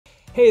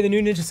Hey, the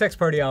new Ninja Sex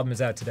Party album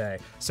is out today.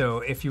 So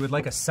if you would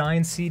like a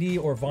signed CD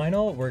or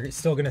vinyl, we're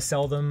still going to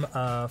sell them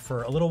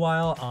for a little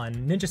while on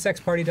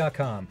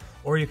ninjasexparty.com.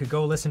 Or you could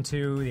go listen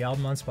to the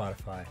album on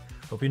Spotify.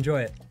 Hope you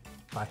enjoy it.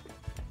 Bye.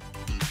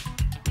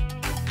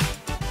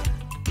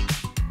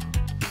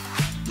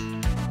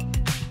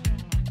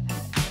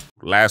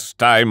 Last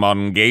time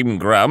on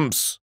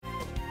GameGrumps.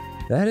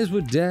 That is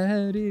what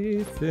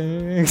Daddy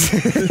thinks.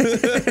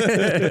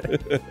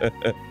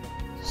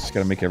 Just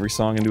gotta make every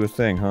song into a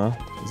thing, huh?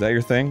 Is that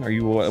your thing? Are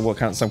you what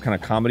kind of, some kind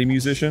of comedy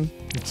musician?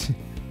 You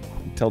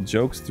tell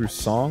jokes through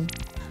song?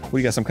 What,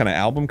 you got some kind of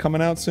album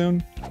coming out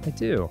soon? I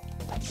do.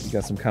 You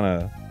got some kind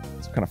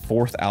of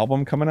fourth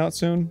album coming out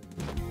soon?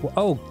 Well,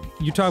 oh,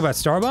 you talk about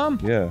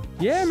Starbomb? Yeah.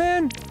 Yeah,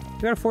 man.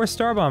 We got a fourth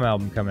Starbomb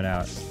album coming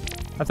out.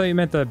 I thought you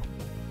meant the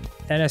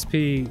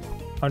NSP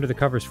Under the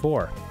Covers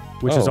 4,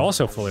 which is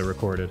also fully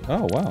recorded.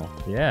 Oh, wow.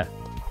 Yeah.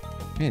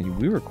 Man,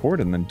 we record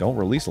and then don't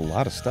release a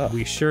lot of stuff.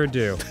 We sure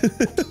do.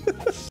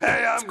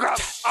 Hey, I'm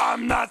Grumps.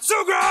 I'm not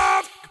so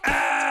Grump.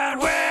 And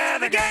we're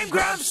the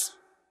GameGrumps.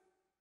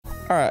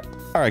 Alright,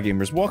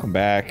 gamers, welcome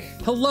back.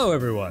 Hello,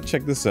 everyone.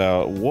 Check this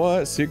out.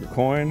 What? Secret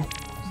coin?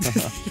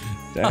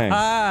 Dang.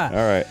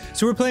 Alright.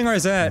 So we're playing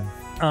Arzette.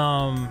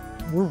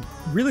 We're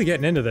really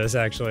getting into this,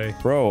 actually.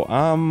 Bro,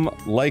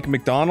 like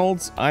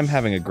McDonald's, I'm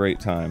having a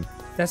great time.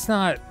 That's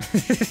not...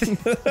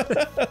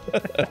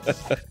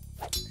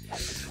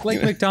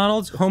 Like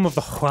McDonald's, home of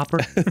the Whopper.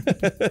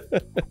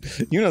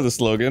 You know the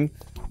slogan.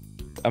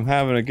 I'm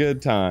having a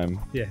good time.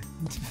 Yeah.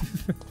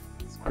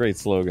 It's a great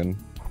slogan.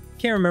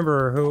 Can't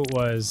remember who it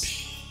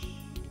was,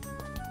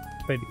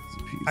 but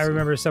I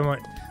remember someone,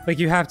 like,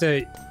 you have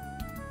to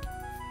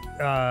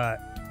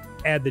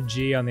add the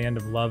G on the end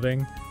of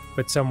loving,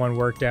 but someone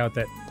worked out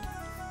that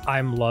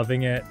I'm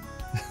loving it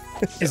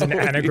is an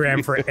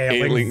anagram for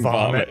ailing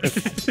vomit.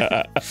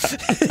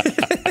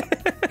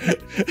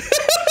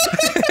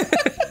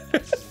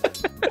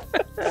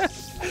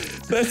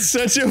 That's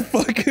such a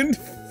fucking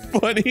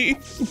funny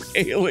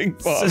ailing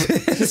vomit.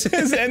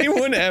 Has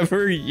anyone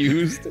ever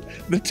used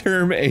the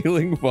term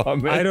ailing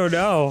vomit? I don't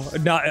know.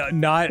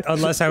 Not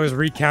unless I was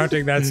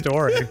recounting that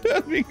story.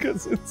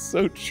 Because it's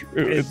so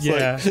true. It's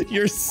yeah. like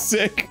you're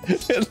sick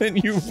and then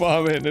you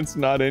vomit and it's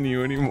not in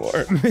you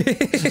anymore.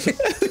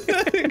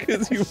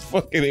 Because you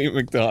fucking ate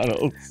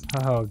McDonald's.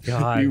 Oh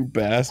god. You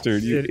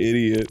bastard, you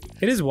idiot.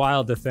 It is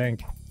wild to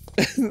think.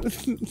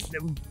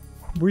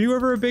 Were you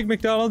ever a big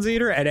McDonald's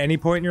eater at any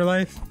point in your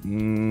life?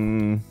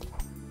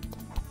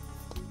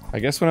 I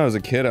guess when I was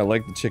a kid, I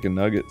liked the chicken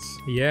nuggets.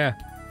 Yeah.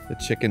 The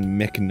chicken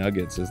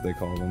McNuggets, as they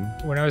call them.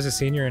 When I was a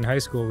senior in high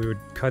school, we would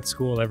cut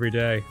school every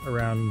day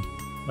around,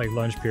 like,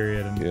 lunch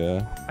period. And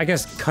yeah. I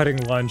guess cutting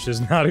lunch is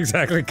not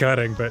exactly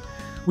cutting, but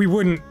we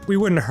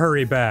wouldn't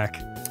hurry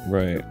back.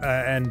 Right.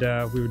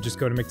 We would just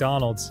go to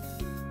McDonald's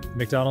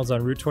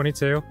on Route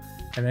 22,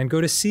 and then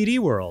go to CD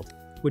World,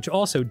 which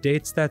also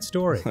dates that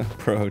story.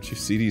 Bro, did you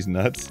see these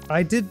nuts?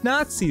 I did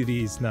not see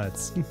these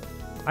nuts.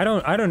 I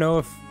don't know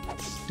if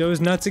those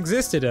nuts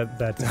existed at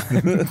that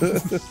time.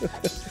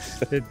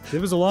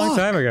 it was a long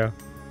time ago.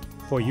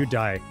 Boy, you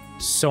die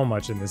so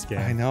much in this game.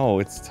 I know,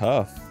 it's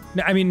tough.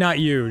 No, I mean, not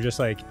you, just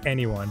like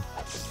anyone.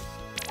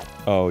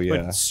 Oh,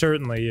 yeah. But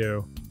certainly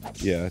you.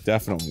 Yeah,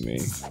 definitely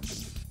me.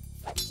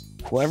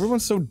 Well,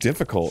 everyone's so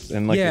difficult,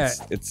 and like, yeah.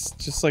 it's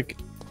just like,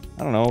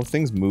 I don't know,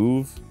 things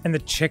move. And the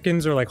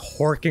chickens are like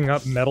horking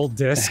up metal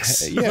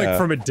discs yeah. like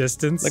from a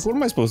distance. Like, what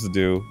am I supposed to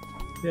do?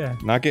 Yeah.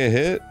 Not get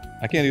hit?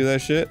 I can't do that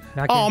shit.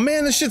 Oh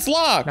man, this shit's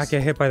locked! Not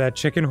get hit by that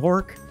chicken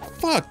hork?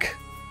 Fuck!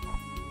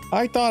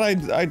 I thought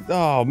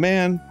oh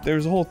man,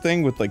 there's a whole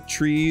thing with like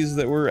trees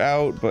that were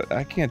out, but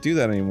I can't do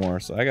that anymore,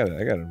 so I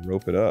gotta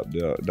rope it up,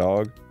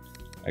 dog.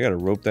 I gotta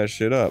rope that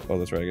shit up. Oh,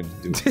 that's right, I can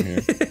just do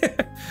it from here.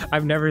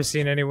 I've never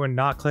seen anyone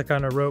not click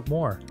on a rope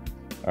more.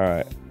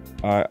 Alright.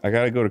 I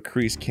gotta go to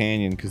Crease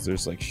Canyon because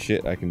there's like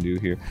shit I can do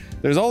here.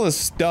 There's all this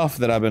stuff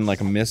that I've been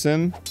like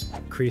missing.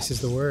 Crease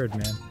is the word,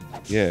 man.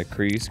 Yeah,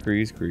 crease. Oh,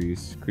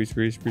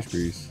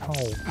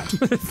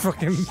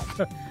 fucking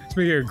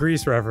speaking of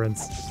Grease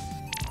reference.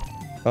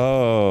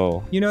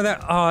 Oh. You know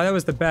that? Oh, that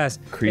was the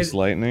best. Crease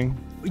lightning?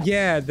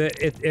 Yeah,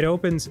 it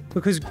opens,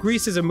 because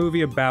Grease is a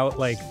movie about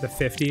like the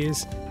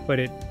 50s, but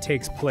it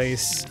takes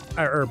place,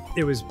 or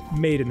it was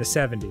made in the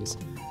 70s.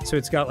 So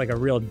it's got like a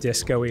real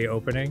disco-y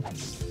opening.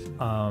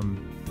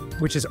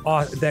 Which is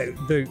awesome.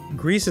 The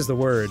Grease is the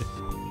Word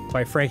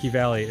by Frankie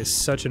Valli is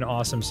such an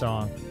awesome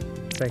song.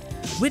 It's like,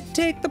 we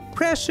take the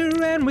pressure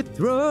and we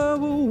throw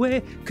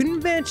away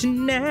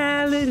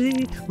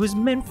conventionality was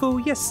meant for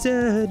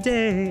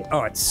yesterday.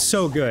 Oh, it's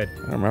so good. I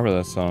don't remember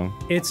that song.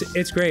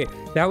 It's great.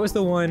 That was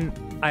the one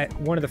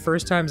of the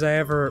first times I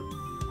ever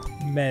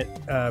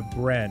met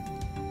Brent.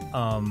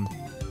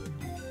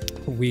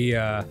 We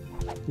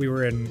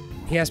were in.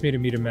 He asked me to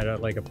meet him at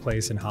a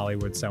place in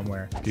Hollywood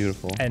somewhere.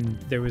 Beautiful. And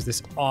there was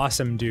this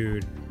awesome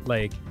dude.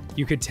 Like,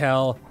 you could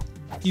tell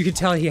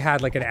he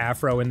had like an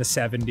afro in the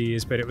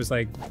 70s, but it was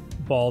like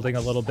balding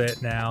a little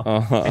bit now.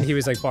 And he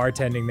was like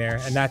bartending there,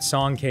 and that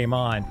song came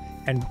on.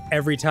 And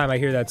every time I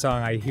hear that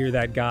song, I hear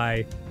that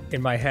guy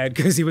in my head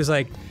because he was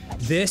like,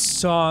 this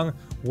song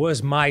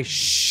was my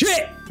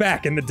shit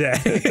back in the day.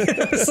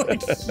 I was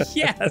like,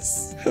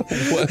 yes.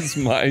 Was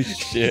my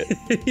shit.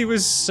 He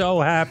was so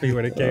happy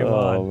when it came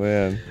on. Oh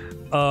man.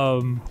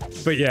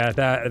 But yeah,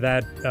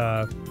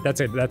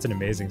 that's an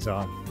amazing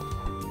song.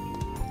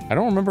 I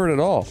don't remember it at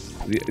all.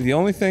 The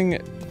only thing,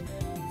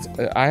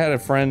 I had a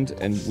friend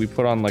and we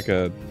put on like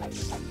a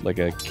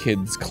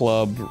kids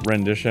club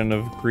rendition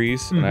of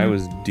Grease, and I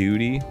was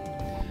Duty.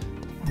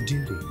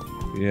 Duty.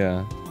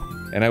 Yeah,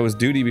 and I was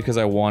Duty because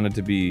I wanted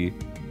to be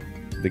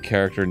the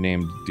character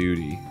named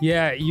Duty.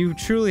 Yeah, you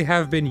truly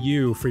have been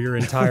you for your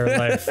entire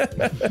life.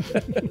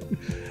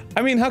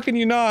 I mean, how can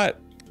you not?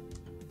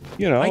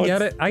 You know, I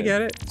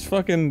get it. It's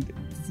fucking.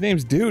 His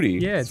name's Duty.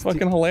 Yeah, it's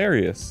fucking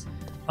hilarious.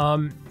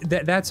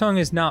 That song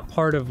is not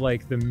part of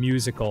like the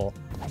musical,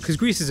 because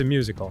Grease is a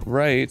musical,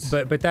 right?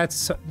 But that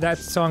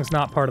song's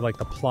not part of like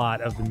the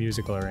plot of the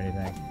musical or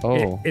anything.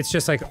 Oh, it's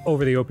just like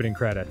over the opening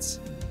credits.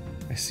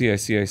 I see.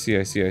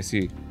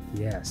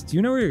 Yes. Do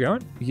you know where you're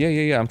going?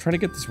 Yeah. I'm trying to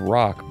get this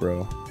rock,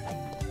 bro. Oh.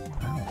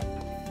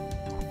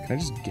 Can I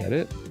just get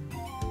it?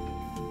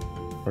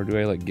 Or do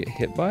I like get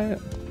hit by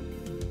it?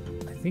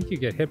 I think you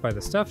get hit by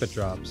the stuff it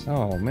drops.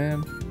 Oh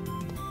man.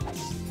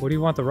 What do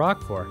you want the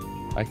rock for?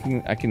 I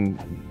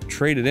can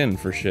trade it in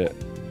for shit.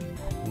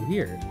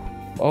 Weird.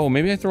 Oh,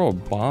 maybe I throw a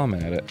bomb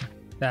at it.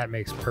 That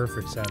makes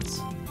perfect sense.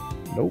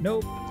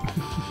 Nope.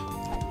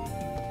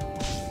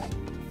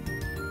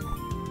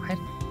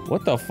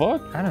 What the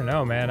fuck? I don't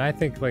know, man. I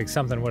think like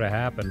something would have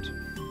happened.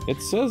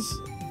 It says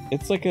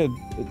it's like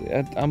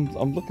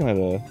I'm looking at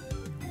a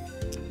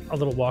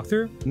little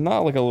walkthrough? Not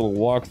like a little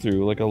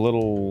walkthrough, like a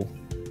little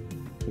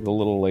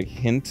like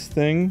hint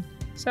thing.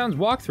 Sounds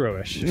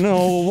walkthrough-ish. No,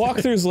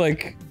 walkthrough's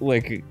like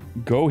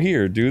go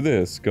here, do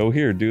this, go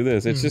here, do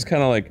this. It's just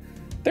kind of like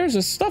there's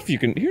a stuff you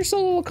can. Here's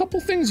a couple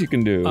things you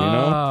can do, you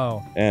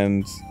know?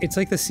 And it's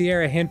like the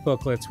Sierra hint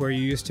booklets where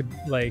you used to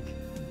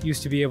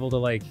be able to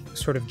like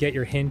sort of get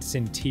your hints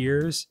in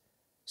tiers.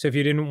 So if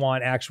you didn't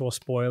want actual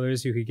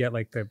spoilers, you could get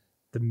like the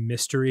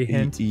mystery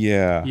hint.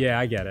 Yeah. Yeah,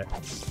 I get it.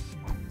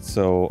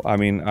 So I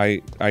mean,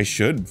 I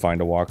should find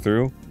a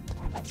walkthrough.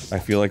 I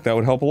feel like that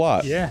would help a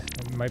lot. Yeah,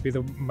 it might be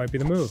the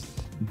move.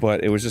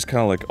 But it was just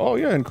kind of like, oh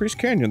yeah, in Grease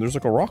Canyon, there's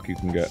like a rock you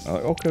can get. I'm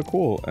like, okay,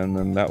 cool. And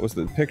then that was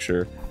the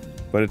picture,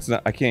 but it's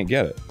not. I can't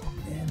get it.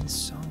 Man, this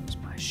song was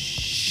my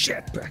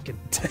shit back in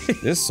the day.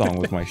 This song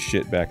was my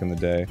shit back in the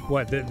day.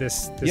 What?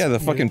 This yeah, the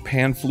fucking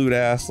pan flute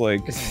ass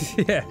like.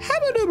 Yeah.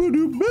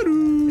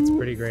 It's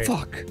pretty great.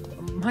 Fuck.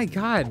 Oh my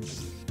God.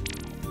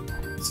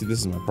 See, this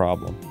is my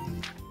problem.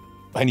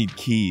 I need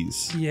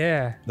keys.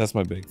 Yeah. That's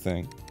my big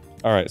thing.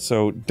 All right,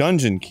 so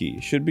dungeon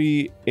key. Should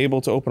be able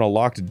to open a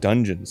locked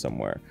dungeon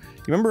somewhere.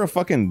 You remember a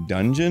fucking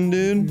dungeon,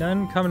 dude?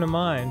 None come to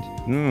mind.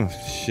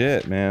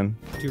 Shit, man.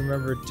 Do you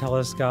remember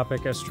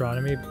telescopic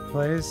astronomy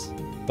plays?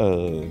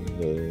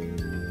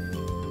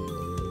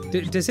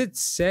 Does it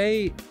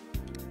say...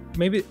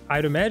 Maybe...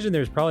 I'd imagine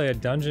there's probably a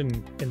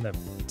dungeon in the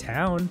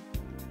town.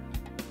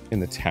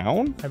 In the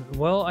town?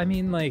 Well, I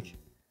mean, like...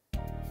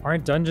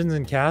 Aren't dungeons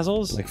and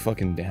castles? Like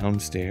fucking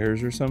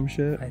downstairs or some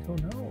shit? I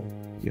don't know.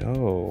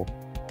 Yo.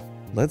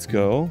 Let's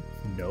go.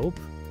 Nope.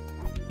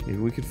 Maybe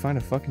we could find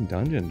a fucking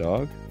dungeon,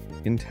 dog.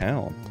 In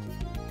town.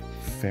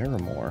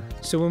 Faramore.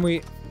 So when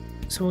we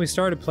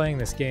started playing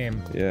this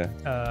game, yeah,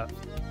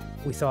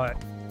 we thought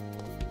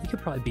we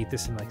could probably beat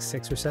this in like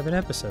 6 or 7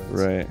 episodes.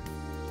 Right.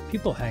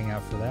 People hang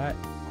out for that.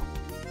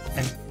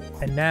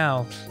 And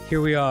now here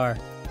we are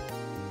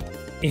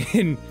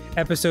in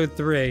episode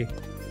 3,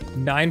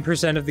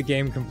 9% of the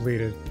game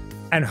completed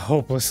and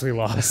hopelessly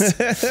lost.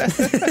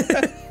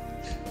 That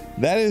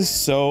is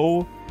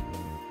so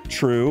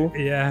true.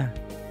 Yeah.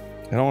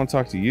 I don't want to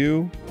talk to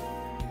you.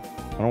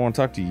 I don't want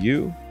to talk to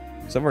you.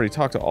 Because I've already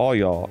talked to all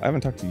y'all. I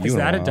haven't talked to you. Is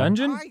that in a a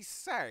dungeon?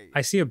 Say,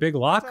 I see a big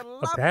lock,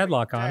 a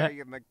padlock on it.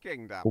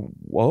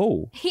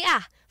 Whoa.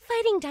 Yeah,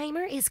 fighting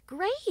Dimer is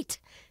great.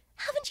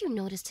 Haven't you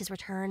noticed his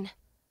return?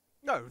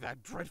 Oh,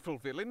 that dreadful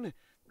villain.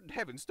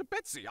 Heavens to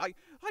Betsy. I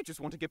just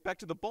want to get back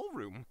to the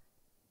ballroom.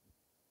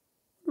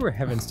 Where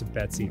heavens to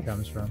Betsy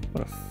comes from.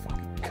 What a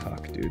fucking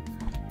cock, dude.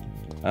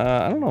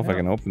 I don't know if I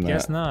can open that.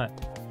 Guess not.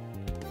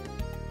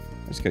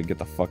 I just gotta get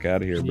the fuck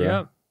out of here, bro.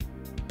 Yep.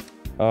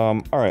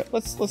 All right,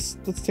 let's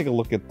take a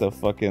look at the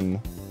fucking.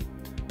 All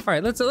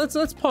right,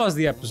 let's pause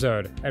the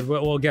episode and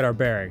we'll get our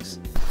bearings.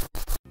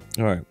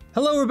 All right.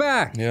 Hello, we're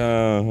back.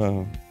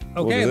 Yeah.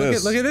 Okay,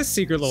 look at this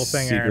secret little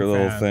thing. Secret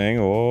little thing.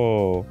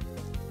 Whoa.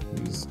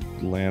 Just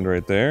land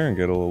right there and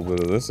get a little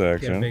bit of this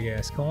action. Get a big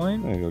ass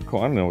coin. I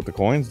don't know what the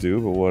coins do,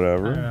 but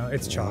whatever. I don't know.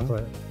 It's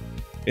chocolate.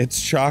 It's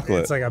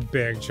chocolate. It's like a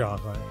big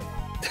chocolate.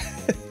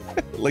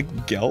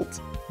 Like Gelt?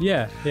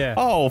 Yeah, yeah.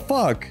 Oh,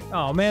 fuck.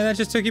 Oh, man, that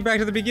just took you back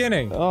to the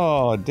beginning.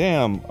 Oh,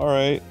 damn. All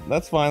right.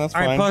 That's fine. That's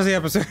fine. All right, pause the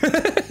episode.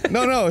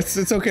 No,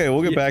 it's okay.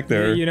 We'll get back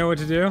there. You know what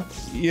to do?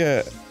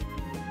 Yeah.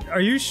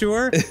 Are you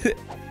sure?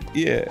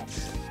 Yeah.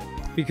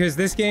 Because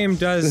this game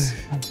does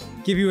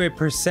give you a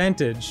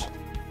percentage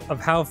of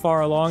how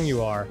far along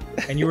you are,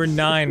 and you were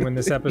 9 when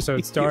this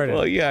episode started.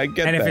 Well, yeah, I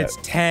get and that. if it's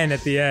 10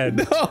 at the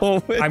end,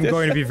 No, I'm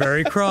going to be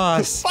very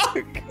cross.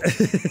 Fuck!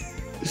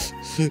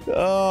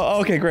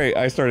 Okay, great.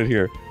 I started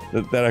here.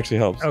 That actually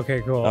helps.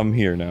 Okay, cool. I'm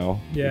here now,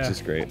 yeah. which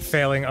is great.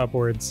 Failing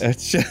upwards.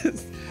 It's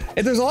just...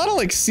 And there's a lot of,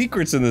 like,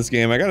 secrets in this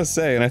game, I gotta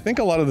say, and I think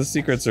a lot of the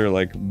secrets are,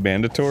 like,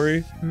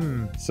 mandatory.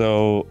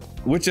 So,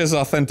 which is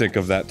authentic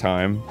of that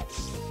time.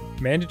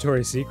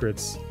 Mandatory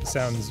secrets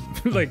sounds,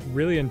 like,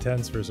 really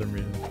intense for some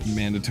reason.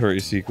 Mandatory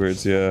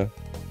secrets, yeah.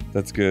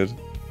 That's good.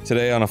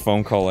 Today on a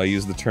phone call, I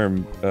used the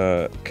term,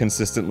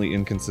 consistently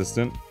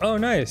inconsistent. Oh,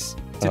 nice.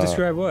 To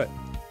describe what?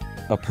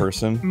 A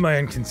person. My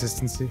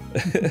inconsistency.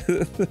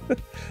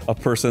 A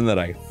person that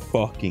I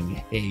fucking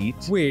hate.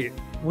 Wait,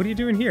 what are you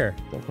doing here?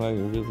 Where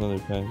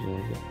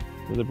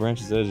the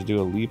branch's edge,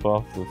 do a leap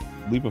of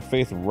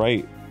faith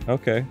right.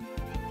 Okay.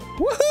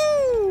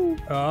 Woohoo!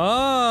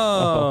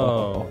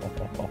 Oh.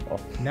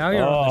 Now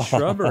you're on the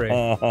shrubbery.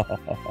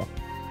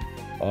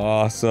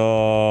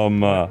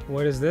 Awesome.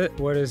 What is this?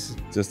 What is?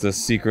 Just a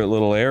secret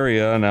little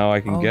area. Now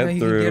I can get now you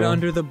through. can get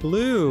under the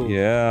blue.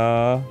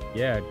 Yeah.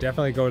 Yeah,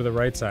 definitely go to the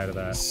right side of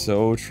that.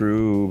 So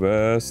true,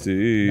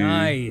 bestie.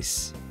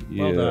 Nice.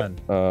 Yeah. Well done.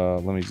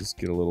 Let me just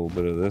get a little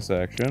bit of this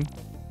action.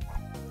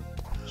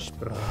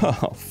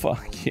 Oh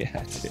fuck yeah,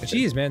 dude.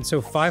 Jeez, man.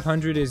 So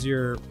 500 is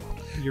your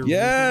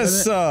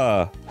yes.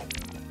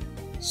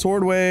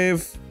 Sword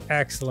wave.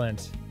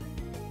 Excellent.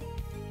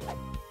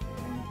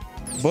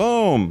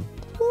 Boom.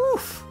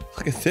 Oof.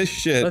 Look at this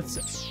shit.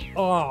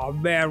 Oh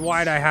man,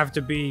 why'd I have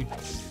to be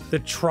the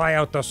try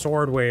out the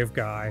sword wave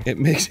guy? It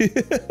makes you.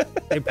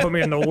 They put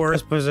me in the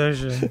worst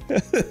position.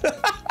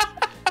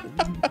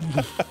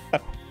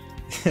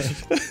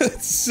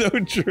 That's so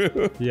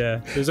true.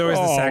 Yeah, there's always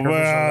the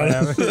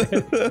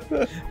sacrificial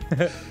lamb.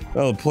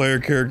 Oh, the player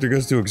character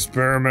gets to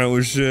experiment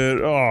with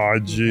shit. Oh,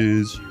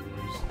 jeez.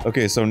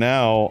 Okay, so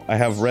now I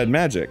have red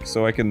magic,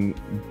 so I can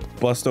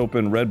bust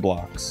open red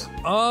blocks.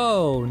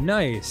 Oh,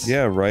 nice.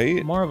 Yeah,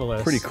 right?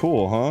 Marvelous. Pretty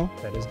cool, huh?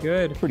 That is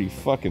good. Pretty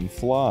fucking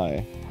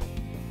fly.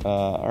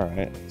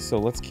 Alright, so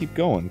let's keep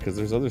going, because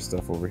there's other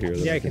stuff over here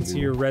that Yeah, I can can see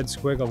your red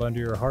squiggle under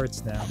your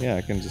hearts now. Yeah,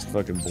 I can just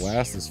fucking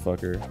blast this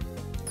fucker.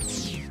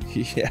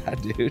 Yeah,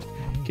 dude.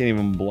 Can't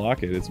even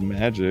block it, it's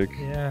magic.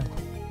 Yeah.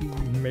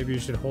 Maybe you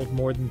should hold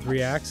more than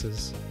 3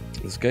 axes.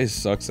 This guy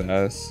sucks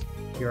ass.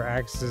 Your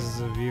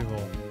axes of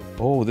evil.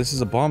 Oh, this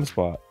is a bomb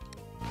spot.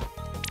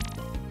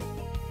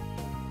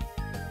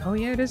 Oh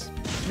yeah, it is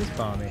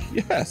balmy.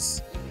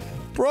 Yes!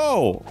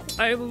 Bro!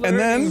 I learned. And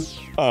then...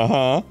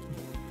 Uh-huh.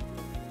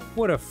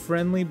 What a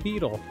friendly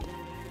beetle.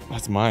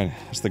 That's mine.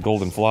 That's the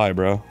golden fly,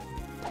 bro.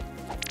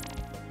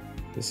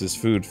 This is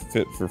food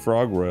fit for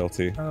frog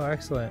royalty. Oh,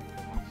 excellent.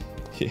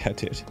 Yeah,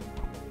 dude.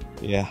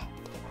 Yeah.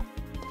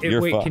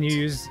 Wait, fucked. can you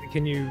use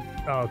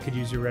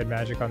your red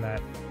magic on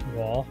that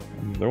wall?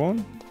 Another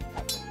one?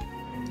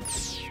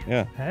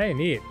 Yeah. Hey,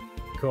 neat.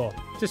 Cool.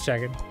 Just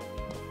checking.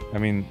 I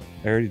mean,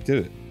 I already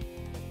did it.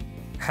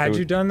 Had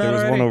you done that There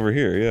was already? one over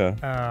here, yeah.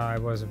 I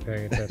wasn't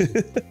paying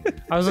attention.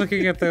 I was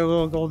looking at the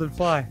little golden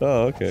fly.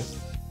 Oh, okay.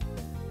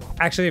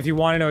 Actually, if you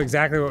want to know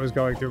exactly what was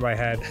going through my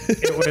head,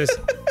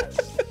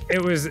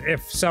 it was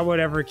if someone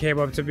ever came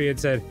up to me and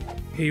said,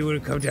 "Hey, you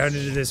want to come down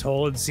into this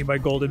hole and see my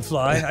golden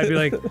fly?" I'd be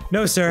like,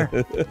 "No, sir.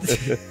 No,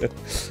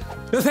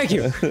 thank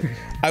you."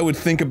 I would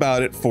think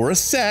about it for a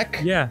sec.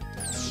 Yeah.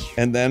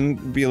 And then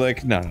be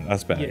like, no,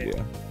 that's a bad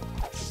idea.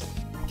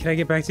 Can I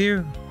get back to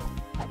you?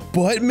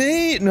 But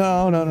me?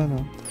 No.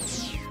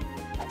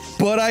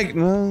 But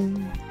no.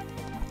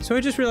 So I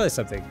just realized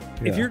something.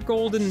 Yeah. If your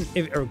golden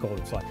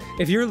fly,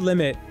 if your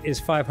limit is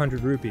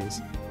 500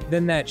 rupees,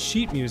 then that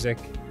sheet music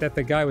that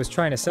the guy was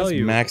trying to sell That's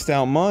you. maxed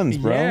out muns,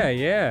 bro.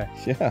 Yeah.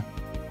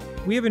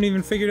 We haven't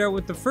even figured out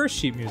what the first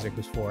sheet music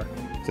was for.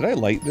 Did I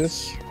light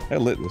this? I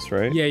lit this,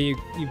 right? Yeah, you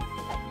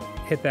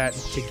hit that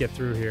to get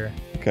through here.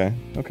 Okay.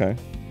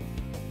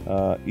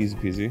 Easy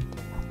peasy.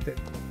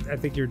 I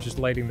think you're just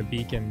lighting the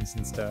beacons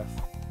and stuff.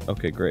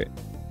 Okay, great.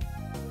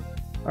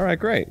 Alright,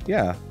 great.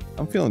 Yeah.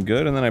 I'm feeling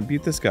good, and then I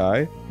beat this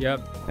guy.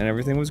 Yep. And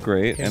everything was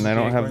great, and I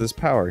don't have this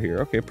power here.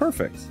 Okay,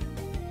 perfect.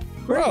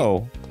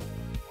 Bro!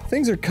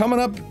 Things are coming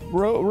up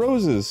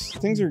roses.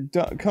 Things are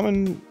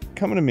coming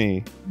to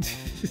me.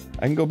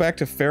 I can go back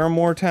to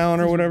Faramore Town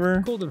or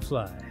whatever. Golden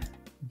fly.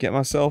 Get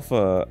myself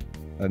a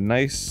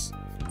nice,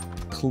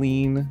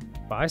 clean...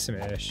 Buy some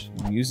ish.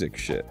 Music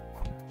shit.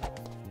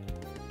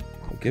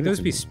 Could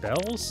those be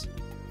spells?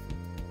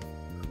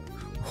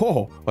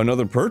 Oh,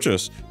 another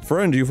purchase.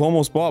 Friend, you've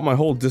almost bought my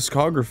whole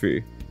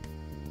discography.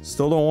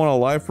 Still don't want a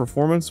live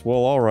performance? Well,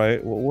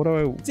 alright. Well, what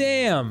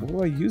do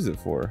I use it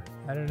for?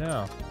 I don't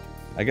know.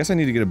 I guess I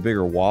need to get a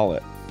bigger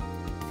wallet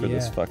for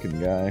this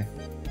fucking guy.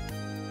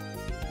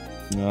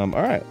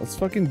 Alright, let's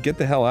fucking get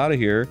the hell out of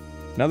here.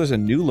 Now there's a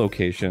new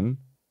location.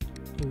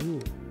 Ooh.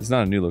 It's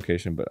not a new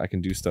location, but I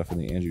can do stuff in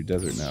the Andrew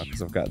Desert now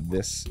because I've got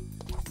this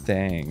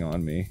thing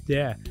on me.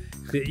 Yeah.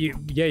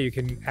 You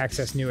can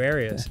access new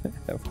areas.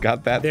 I've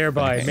got that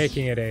thereby thing.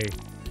 making it a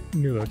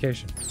new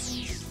location.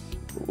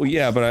 Well,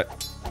 yeah,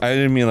 but I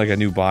didn't mean like a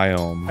new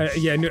biome.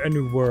 Yeah, a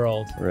new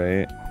world.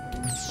 Right?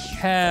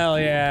 Hell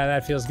yeah,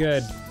 that feels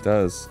good. It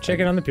does. Check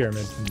it on the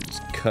pyramid.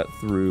 Just cut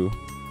through.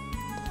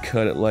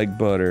 Cut it like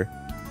butter.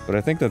 But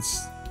I think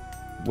that's...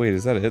 Wait,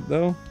 is that it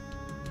though?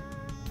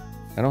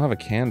 I don't have a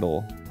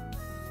candle.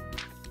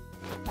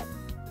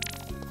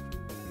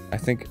 I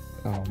think...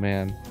 Oh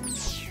man.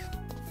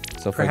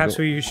 So if Perhaps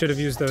we should have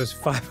used those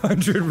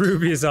 500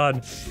 rubies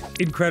on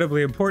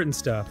incredibly important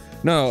stuff.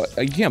 No,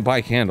 you can't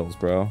buy candles,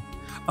 bro.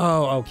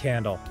 Oh,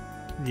 candle.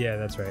 Yeah,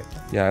 that's right.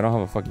 Yeah, I don't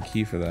have a fucking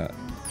key for that.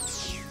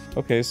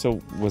 Okay,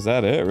 so was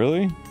that it,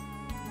 really?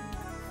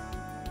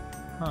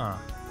 Huh.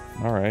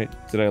 Alright.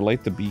 Did I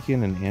light the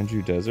beacon in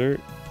Andrew Desert?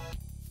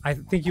 I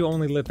think you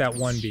only lit that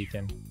one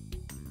beacon.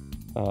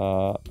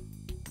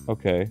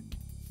 Okay.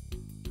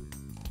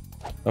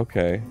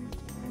 Okay.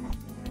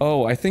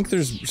 Oh, I think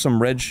there's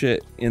some red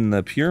shit in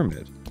the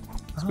pyramid.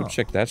 Let's go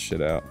check that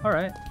shit out.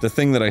 Alright. The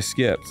thing that I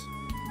skipped.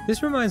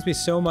 This reminds me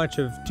so much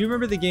of... Do you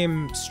remember the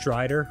game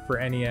Strider for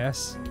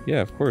NES?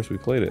 Yeah, of course, we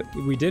played it.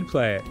 We did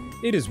play it.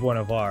 It is one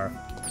of our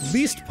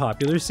least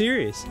popular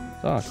series.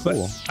 Ah,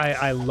 cool. But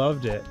I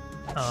loved it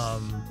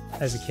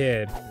as a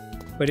kid.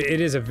 But it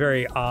is a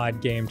very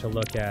odd game to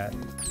look at.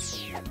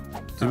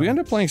 Did we end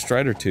up playing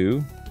Strider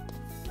 2?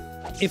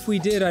 If we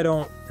did, I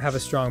don't have a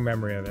strong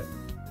memory of it.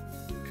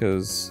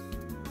 Because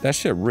that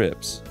shit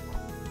rips.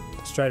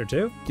 Strider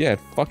 2? Yeah, it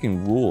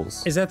fucking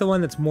rules. Is that the one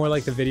that's more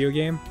like the video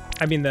game?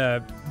 I mean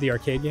the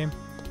arcade game?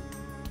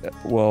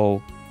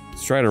 Well,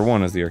 Strider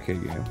 1 is the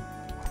arcade game.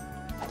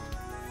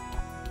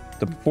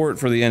 The port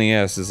for the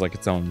NES is like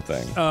its own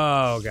thing.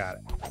 Oh, got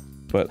it.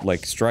 But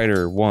like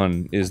Strider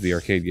 1 is the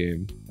arcade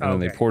game, and then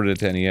they ported it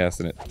to NES,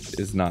 and it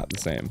is not the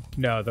same.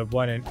 No, the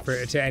one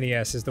to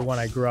NES is the one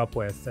I grew up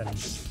with, and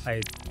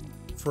I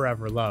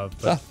forever love.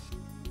 But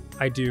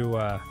I do.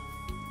 I'm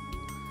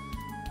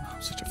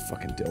such a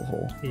fucking dill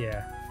hole.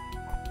 Yeah,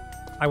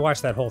 I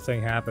watched that whole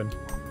thing happen.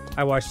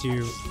 I watched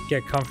you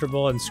get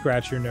comfortable and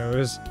scratch your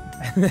nose,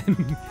 and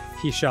then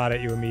he shot at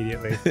you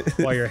immediately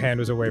while your hand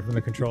was away from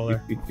the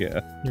controller.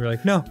 Yeah. You were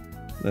like, no.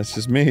 That's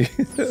just me.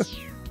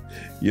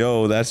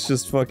 Yo, that's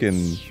just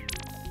fucking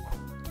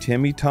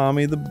Timmy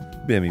Tommy the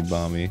Bimmy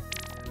Bommy.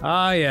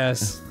 Ah,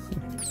 yes.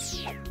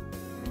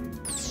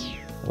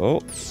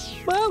 Oh.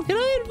 Well, can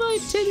I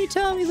invite Timmy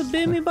Tommy the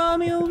Bimmy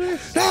Bommy over?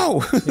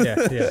 No!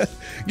 Yeah.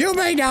 You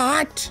may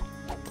not!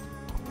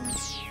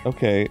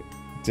 Okay.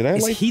 Did I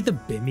Is like... he the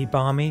Bimmy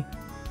Bommy?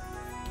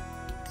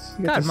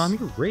 God, Mom,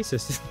 you're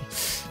racist.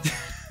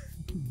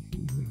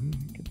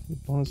 Get to the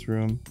bonus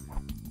room.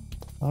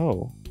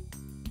 Oh.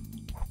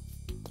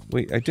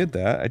 Wait, I did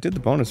that. I did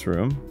the bonus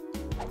room.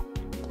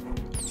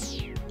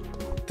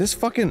 This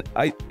fucking...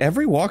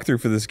 every walkthrough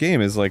for this game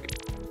is, like,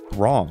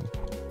 wrong.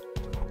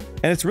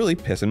 And it's really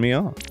pissing me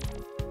off.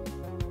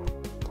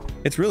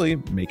 It's really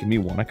making me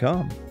want to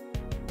come.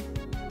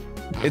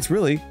 It's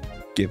really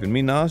giving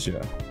me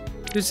nausea.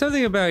 There's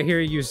something about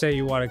hearing you say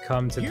you want to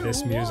come to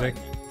this music.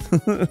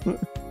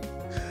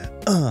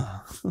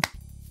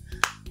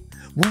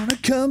 Wanna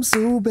come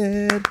so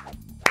bad.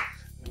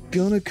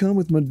 Gonna come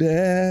with my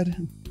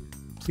dad.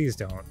 Please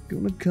don't.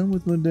 Gonna come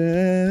with my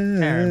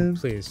dad. Aaron,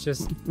 please,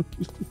 just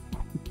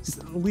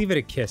leave it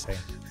at kissing.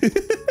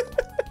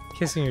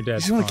 Kissing your dad. You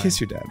just want to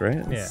kiss your dad,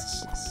 right? Yeah.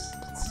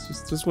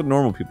 It's just what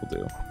normal people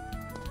do.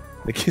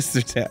 They kiss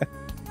their dad.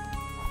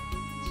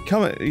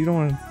 Come, you don't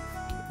want to.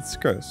 It's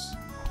gross.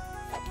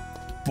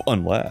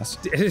 Unless.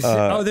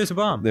 Oh, there's a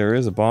bomb. There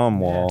is a bomb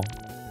wall.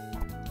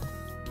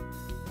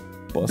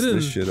 Bust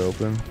this shit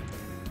open.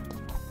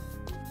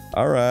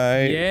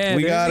 Alright. Yeah,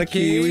 we got a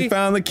key. We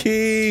found the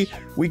key.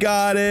 We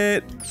got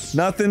it.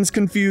 Nothing's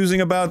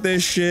confusing about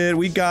this shit.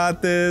 We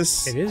got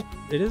this. It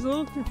is a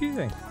little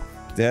confusing.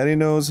 Daddy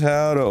knows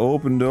how to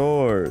open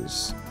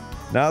doors.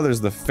 Now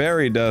there's the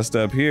fairy dust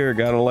up here.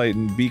 Gotta light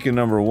beacon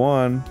number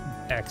 1.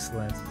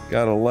 Excellent.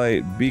 Gotta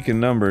light beacon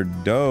number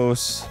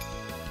dos.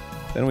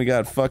 Then we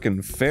got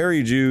fucking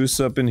fairy juice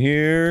up in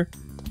here.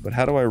 But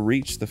how do I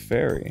reach the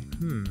fairy?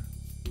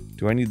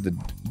 Do I need the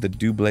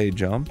double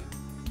jump?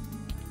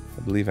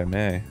 I believe I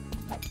may.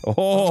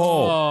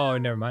 Oh!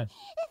 Never mind.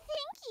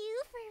 Thank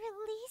you for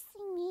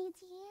releasing me,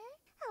 dear.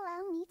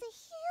 Allow me to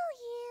heal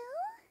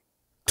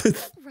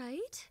you.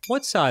 Right?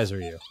 What size are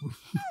you?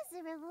 As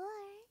a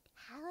reward,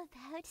 how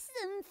about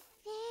some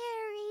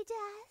fairy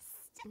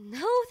dust?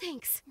 No,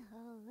 thanks.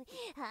 Oh,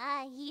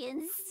 I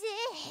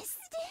insist.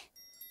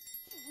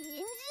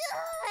 Enjoy!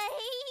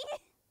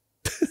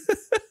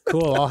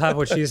 Cool, I'll have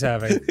what she's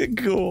having.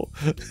 Cool.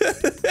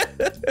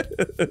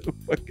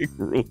 Fucking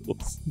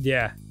rules.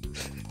 Yeah.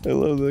 I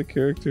love that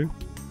character.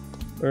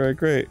 Alright,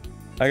 great.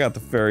 I got the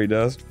fairy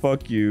dust.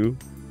 Fuck you.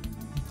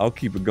 I'll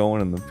keep it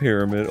going in the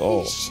pyramid.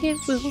 Oh. This shit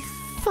will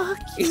fuck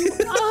you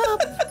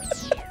up.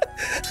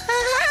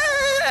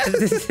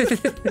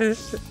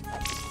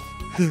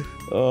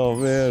 Oh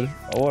man.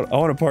 I want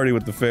to party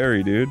with the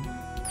fairy, dude.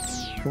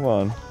 Come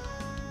on.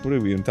 What are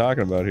we even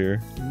talking about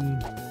here?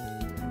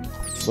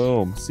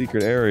 Boom.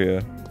 Secret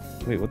area.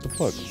 Wait, what the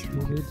fuck?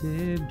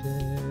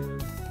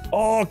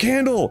 Oh,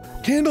 candle!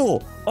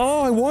 Candle!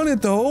 Oh, I want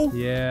it though!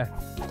 Yeah.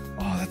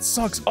 Oh, that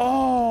sucks.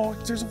 Oh,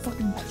 there's a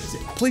fucking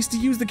place to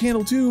use the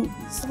candle too.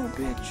 Son of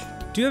a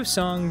bitch. Do you have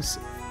songs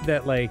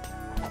that, like,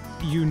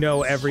 you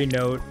know every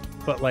note,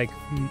 but, like,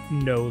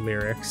 no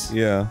lyrics?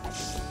 Yeah.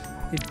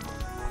 It-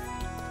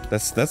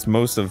 That's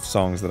most of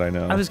songs that I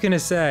know. I was gonna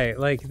say,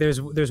 like, there's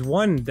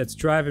one that's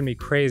driving me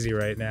crazy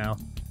right now.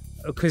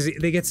 Because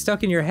they get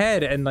stuck in your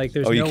head and, like,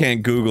 there's Oh, you no-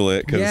 can't Google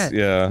it, because,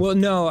 yeah. Well,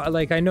 no,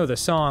 like, I know the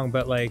song,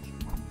 but, like,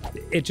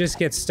 it just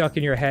gets stuck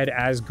in your head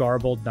as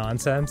garbled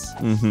nonsense.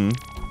 Mm-hmm.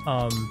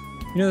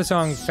 You know the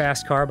song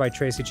Fast Car by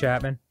Tracy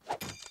Chapman?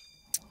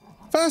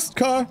 Fast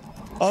car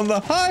on the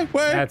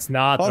highway. That's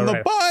not on the the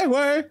right-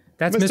 byway.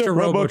 That's Mr.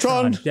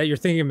 Robotron. Yeah, you're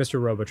thinking of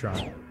Mr.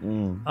 Robotron.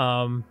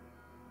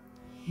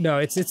 No,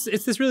 it's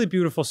this really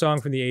beautiful song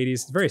from the 80s.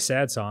 It's a very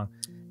sad song.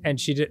 And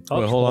she did...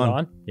 Oh, Wait, hold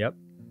on. Yep.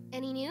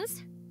 Any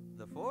news?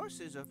 The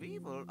forces of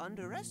evil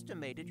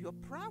underestimated your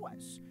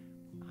prowess.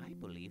 I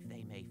believe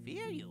they may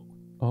fear you.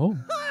 Oh.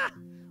 Ha!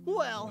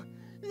 Well,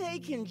 they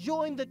can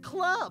join the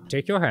club.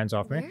 Take your hands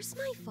off me. Where's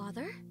my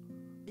father?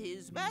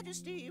 His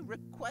Majesty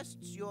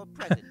requests your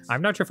presence.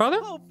 I'm not your father?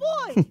 Oh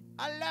boy!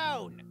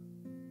 Alone.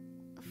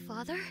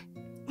 Father?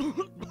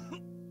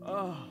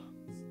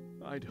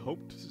 I'd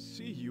hoped to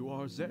see you,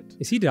 Arzette.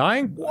 Is he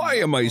dying? Why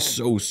am I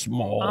so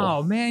small?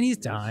 Oh, man, he's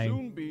It'll dying.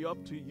 soon be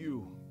up to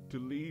you to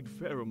lead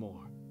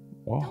Faramore.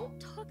 Oh. Don't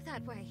talk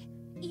that way.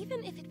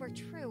 Even if it were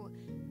true,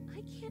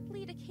 I can't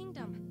lead a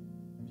kingdom.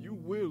 You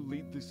will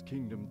lead this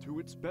kingdom to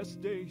its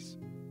best days.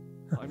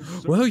 I'm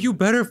Well, certain. you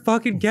better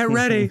fucking get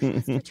ready.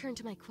 Let's return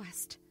to my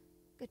quest.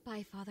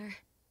 Goodbye, Father.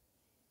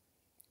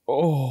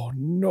 Oh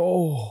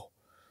no.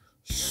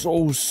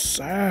 So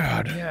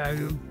sad. Yeah,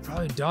 you're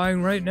probably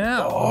dying right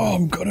now. Oh,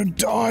 I'm gonna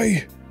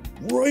die.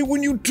 Right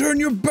when you turn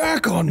your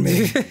back on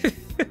me.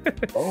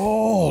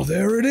 Oh,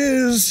 there it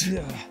is.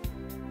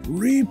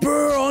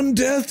 Reaper on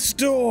death's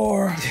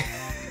door.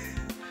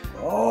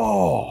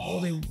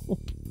 Oh.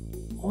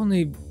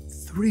 Only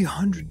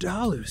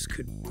 $300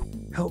 could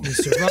help me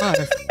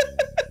survive.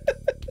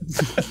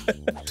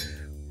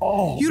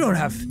 Oh. You don't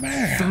have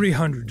man.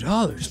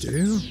 $300, do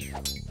you?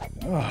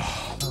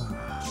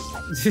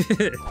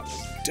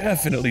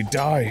 Definitely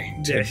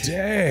dying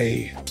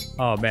today.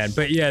 Oh man,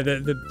 but yeah,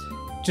 the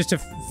just to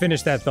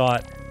finish that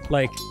thought,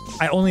 like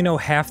I only know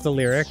half the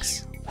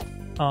lyrics,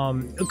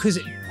 because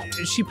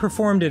she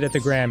performed it at the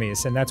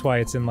Grammys, and that's why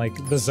it's in like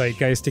the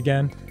zeitgeist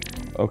again.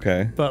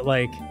 Okay. But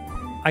like,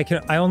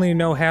 I only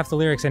know half the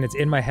lyrics, and it's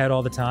in my head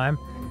all the time.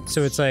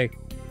 So it's like,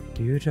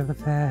 you drive a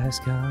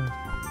fast car,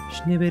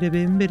 schnibbity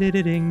bim biddy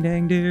ding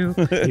dang do.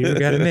 You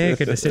gotta make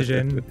a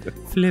decision.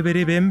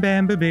 Flibbity bim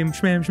bam ba bim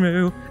shmam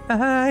shmoo.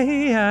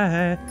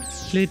 Aye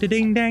flitty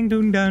ding dang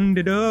dun dun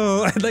da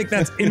do. Like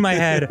that's in my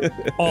head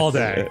all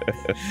day.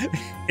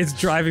 It's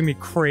driving me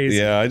crazy.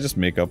 Yeah, I just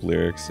make up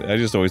lyrics. I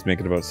just always make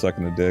it about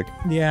sucking a dick.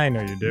 Yeah, I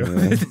know you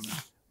do. Yeah.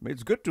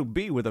 It's good to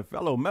be with a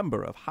fellow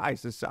member of high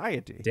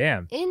society.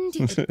 Damn.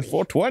 Indeed.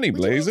 420,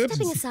 blaze it.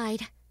 Stepping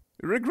aside.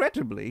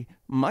 Regrettably,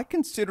 my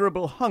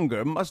considerable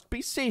hunger must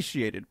be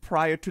satiated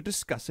prior to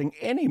discussing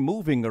any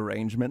moving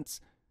arrangements.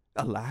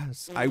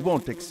 Alas, I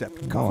won't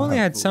accept I've only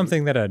had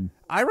something that an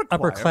I require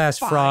upper-class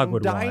fine frog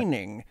would want.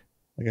 dining.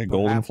 Like a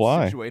golden Perhaps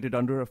fly. situated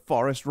under a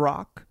forest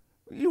rock.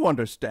 You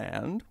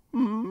understand?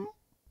 Hmm?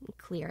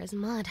 Clear as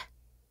mud.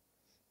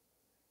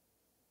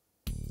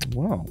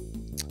 Wow.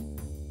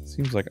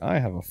 Seems like I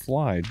have a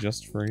fly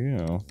just for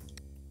you.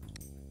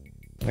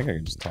 I think I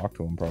can just talk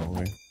to him,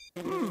 probably.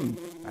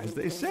 As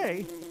they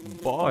say, Oh,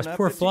 bon this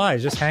poor appetit. fly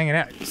is just hanging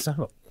out. Son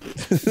of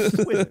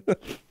a...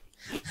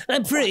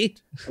 I'm free.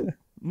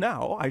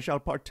 Now I shall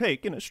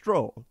partake in a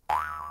stroll.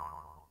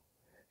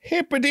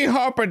 Hippity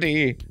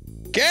hoppity!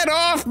 Get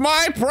off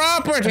my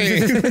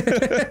property!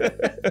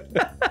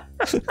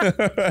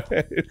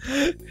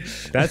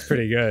 That's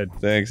pretty good.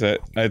 Thanks. I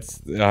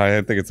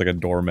think it's like a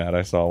doormat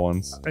I saw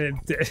once.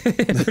 Get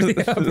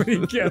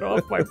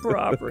off my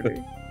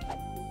property.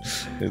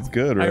 It's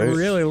good, I right?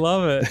 really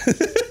love it.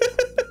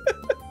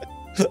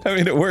 I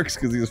mean, it works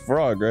because he's a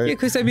frog, right? Yeah,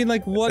 because I mean,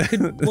 like, what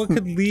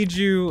could lead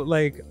you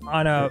like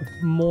on a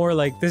more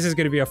like this is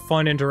going to be a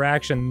fun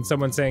interaction than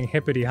someone saying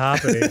hippity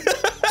hoppity,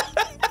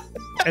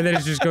 and then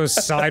it just goes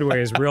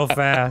sideways real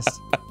fast.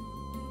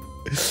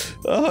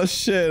 Oh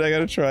shit! I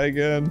gotta try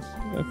again.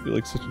 I feel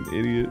like such an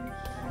idiot.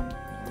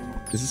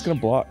 Is this gonna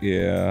block?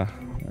 Yeah.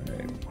 All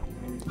right.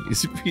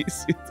 Easy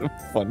peasy. It's a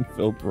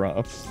fun-filled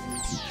romp.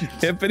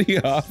 Hippity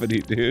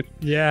hoppity, dude.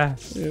 Yeah.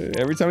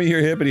 Every time you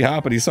hear hippity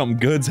hoppity, something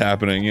good's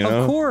happening, you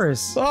know? Of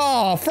course.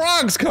 Oh,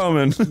 frog's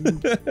coming!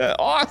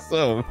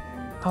 Awesome!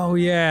 Oh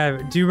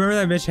yeah. Do you remember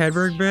that Mitch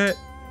Hedberg bit?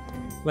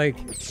 Like,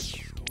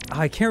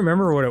 I can't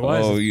remember what it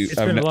was. Oh, It's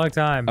been a long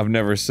time. I've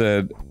never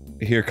said,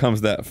 "Here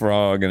comes that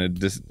frog" in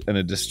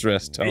a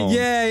distressed tone.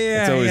 Yeah,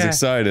 yeah. It's always yeah.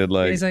 excited,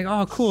 like. He's like,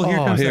 oh, cool. Here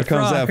 "Oh, comes here that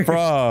comes frog. that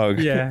frog."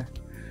 Yeah.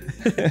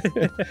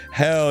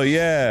 Hell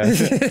yeah!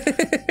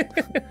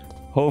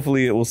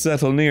 Hopefully, it will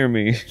settle near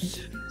me,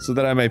 so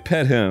that I may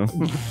pet him.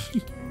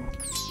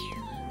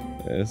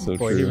 It's so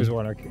Boy, true. he was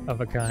one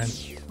of a kind.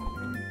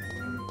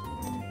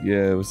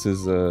 Yeah, it was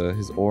his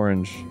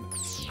orange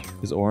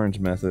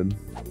method.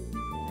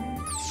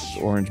 His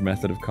orange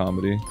method of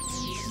comedy.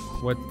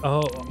 What?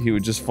 Oh. He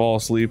would just fall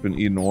asleep and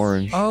eat an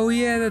orange. Oh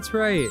yeah, that's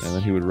right. And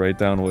then he would write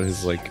down what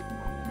his like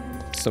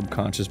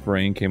subconscious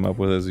brain came up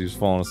with as he was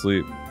falling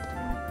asleep,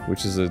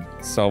 which is a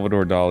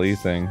Salvador Dali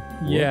thing.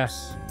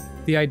 Yes.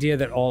 The idea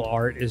that all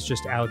art is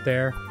just out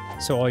there,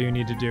 so all you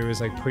need to do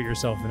is like put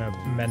yourself in a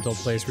mental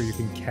place where you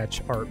can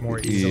catch art more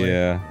easily.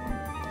 Yeah.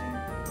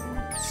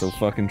 So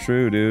fucking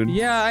true, dude.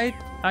 Yeah,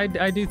 I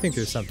do think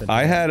there's something.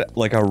 I had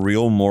like a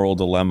real moral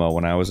dilemma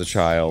when I was a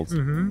child,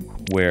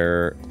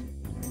 where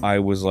I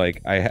was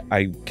like,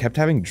 I kept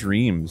having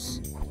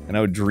dreams, and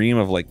I would dream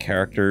of like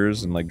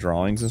characters and like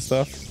drawings and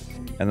stuff,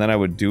 and then I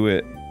would do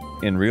it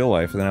in real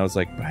life, and then I was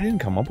like, but I didn't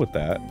come up with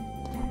that.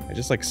 I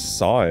just like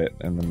saw it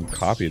and then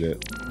copied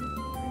it.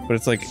 But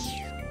it's like,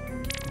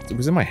 it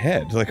was in my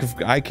head. Like, if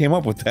I came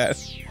up with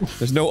that.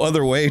 There's no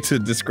other way to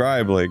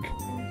describe, like,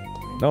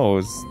 no, it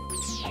was,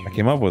 I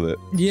came up with it.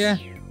 Yeah.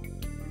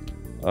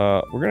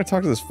 We're gonna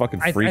talk to this fucking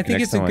freak I think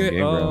next it's a time good.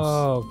 on GameGrumps.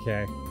 Oh,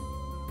 okay.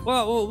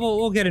 Well,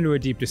 we'll get into a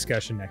deep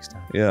discussion next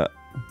time. Yeah.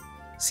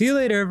 See you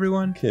later,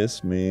 everyone.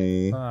 Kiss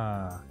me.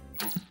 Oh,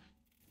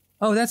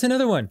 that's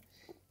another one.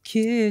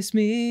 Kiss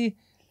me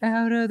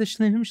out of the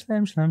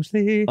schlim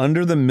sleep.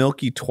 Under the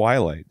milky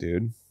twilight,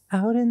 dude.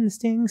 Out in the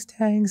stings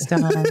tang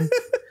stong.